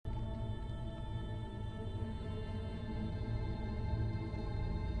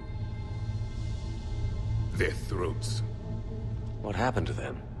Their throats. What happened to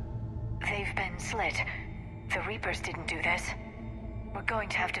them? They've been slit. The Reapers didn't do this. We're going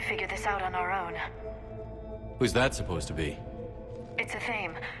to have to figure this out on our own. Who's that supposed to be? It's a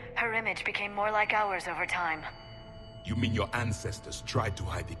theme. Her image became more like ours over time. You mean your ancestors tried to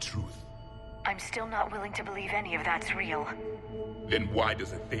hide the truth? I'm still not willing to believe any of that's real. Then why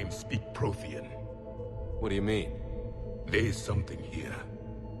does a theme speak Prothean? What do you mean? There is something here.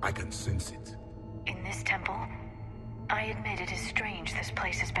 I can sense it. In this temple? I admit it is strange this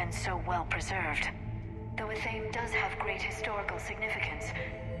place has been so well preserved. Though a theme does have great historical significance,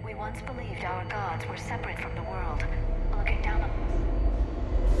 we once believed our gods were separate from the world, looking down on us.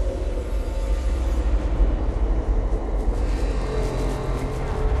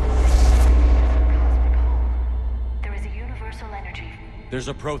 There is a universal energy. There's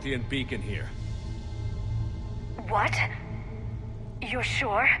a Prothean beacon here. What? You're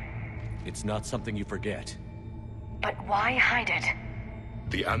sure? It's not something you forget. But why hide it?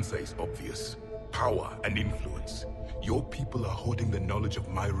 The answer is obvious. Power and influence. Your people are holding the knowledge of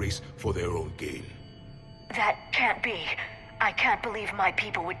my race for their own gain. That can't be. I can't believe my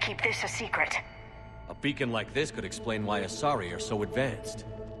people would keep this a secret. A beacon like this could explain why Asari are so advanced.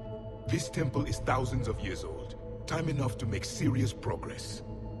 This temple is thousands of years old. Time enough to make serious progress.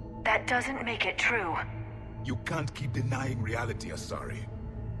 That doesn't make it true. You can't keep denying reality, Asari.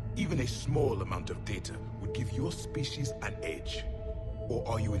 Even a small amount of data would give your species an edge. Or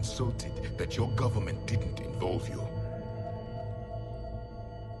are you insulted that your government didn't involve you?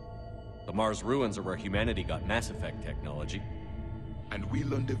 The Mars ruins are where humanity got Mass Effect technology. And we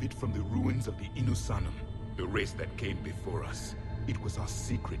learned of it from the ruins of the Inusanum, the race that came before us. It was our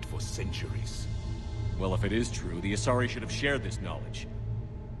secret for centuries. Well, if it is true, the Asari should have shared this knowledge.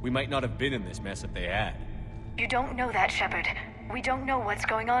 We might not have been in this mess if they had. You don't know that, Shepard. We don't know what's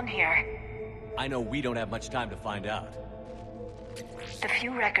going on here. I know we don't have much time to find out. The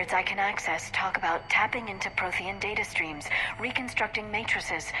few records I can access talk about tapping into Prothean data streams, reconstructing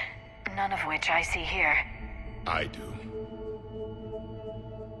matrices, none of which I see here. I do.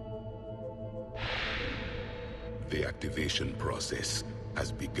 The activation process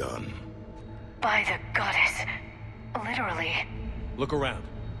has begun. By the goddess. Literally. Look around.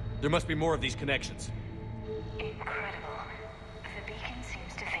 There must be more of these connections. Incredible. The beacon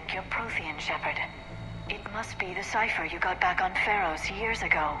seems to think you're Prothean, Shepard. It must be the cipher you got back on Pharaohs years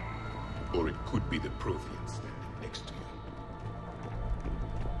ago. Or it could be the Prothean standing next to you.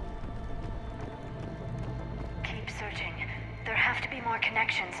 Keep searching. There have to be more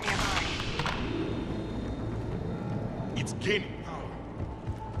connections nearby. It's gaining power.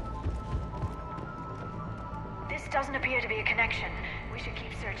 This doesn't appear to be a connection. We should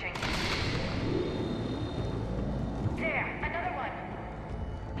keep searching. There, another one.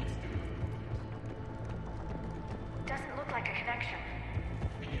 Doesn't look like a connection.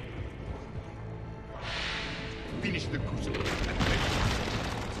 Finish the crucible and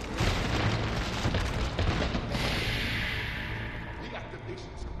the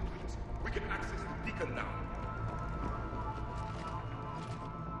activation's complete. We can access the beacon now.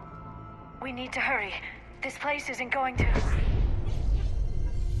 We need to hurry. This place isn't going to...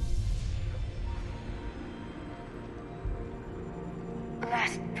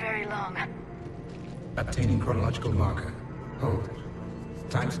 last very long. Obtaining chronological marker. Hold.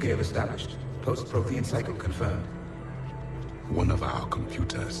 Timescale established. Post-Prothean cycle confirmed. One of our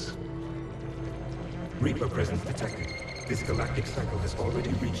computers. Reaper presence detected. This galactic cycle has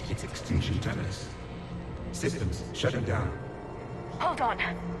already reached its extinction terminus. Systems shutting down. Hold on.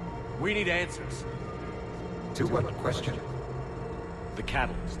 We need answers. To what question? The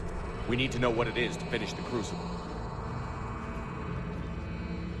catalyst. We need to know what it is to finish the crucible.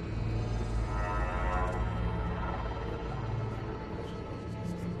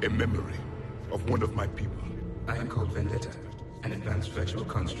 A memory of one of my people. I am called Vendetta, an advanced virtual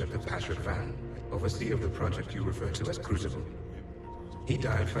construct of Patrick Van, overseer of the project you refer to as Crucible. He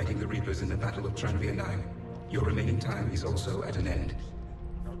died fighting the Reapers in the Battle of Tranvia 9. Your remaining time is also at an end.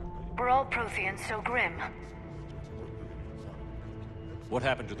 We're all Protheans so grim. What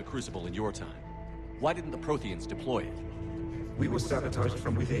happened to the crucible in your time? Why didn't the Protheans deploy it? We were sabotaged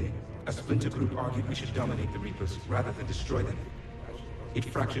from within. A splinter group argued we should dominate the Reapers rather than destroy them. It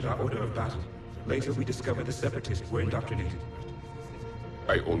fractured our order of battle. Later we discovered the Separatists were indoctrinated.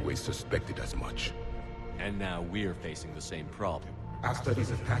 I always suspected as much. And now we're facing the same problem. Our studies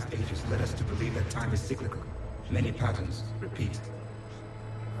of past ages led us to believe that time is cyclical. Many patterns repeat.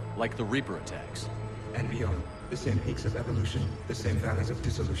 Like the Reaper attacks. And beyond, the same peaks of evolution, the same valleys of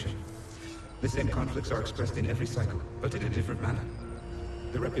dissolution. The same conflicts are expressed in every cycle, but in a different manner.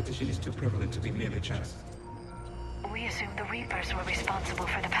 The repetition is too prevalent to be merely chance. we assumed the Reapers were responsible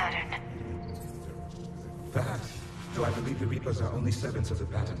for the pattern. Perhaps, though I believe the Reapers are only servants of the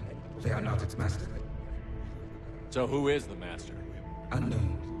pattern. They are not its master. So who is the master?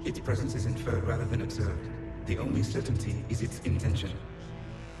 Unknown. Its presence is inferred rather than observed. The only certainty is its intention.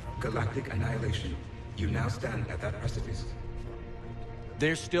 Galactic annihilation. You now stand at that precipice.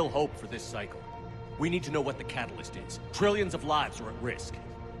 There's still hope for this cycle. We need to know what the catalyst is. Trillions of lives are at risk.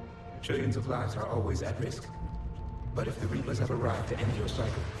 Trillions of lives are always at risk. But if the Reapers have arrived to end your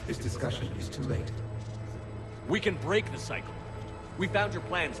cycle, this discussion is too late. We can break the cycle. We found your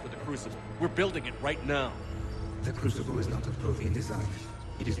plans for the Crucible. We're building it right now. The Crucible is not of Prothean design.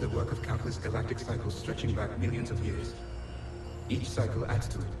 It is the work of countless galactic cycles stretching back millions of years. Each cycle adds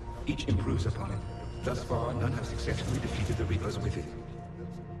to it. Each improves upon it. Thus far, none have successfully defeated the Reapers with it.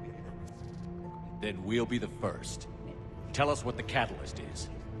 Then we'll be the first. Tell us what the catalyst is.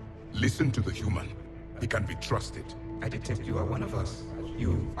 Listen to the human. He can be trusted. I detect you are one of us.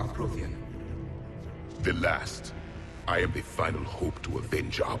 You are Prothean. The last. I am the final hope to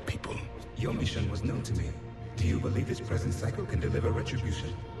avenge our people. Your mission was known to me. Do you believe this present cycle can deliver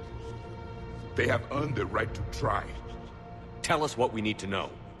retribution? They have earned the right to try. Tell us what we need to know.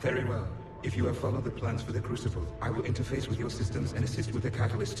 Very well. If you have followed the plans for the Crucible, I will interface with your systems and assist with the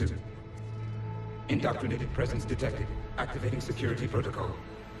catalyst too. Indoctrinated presence detected. Activating security protocol.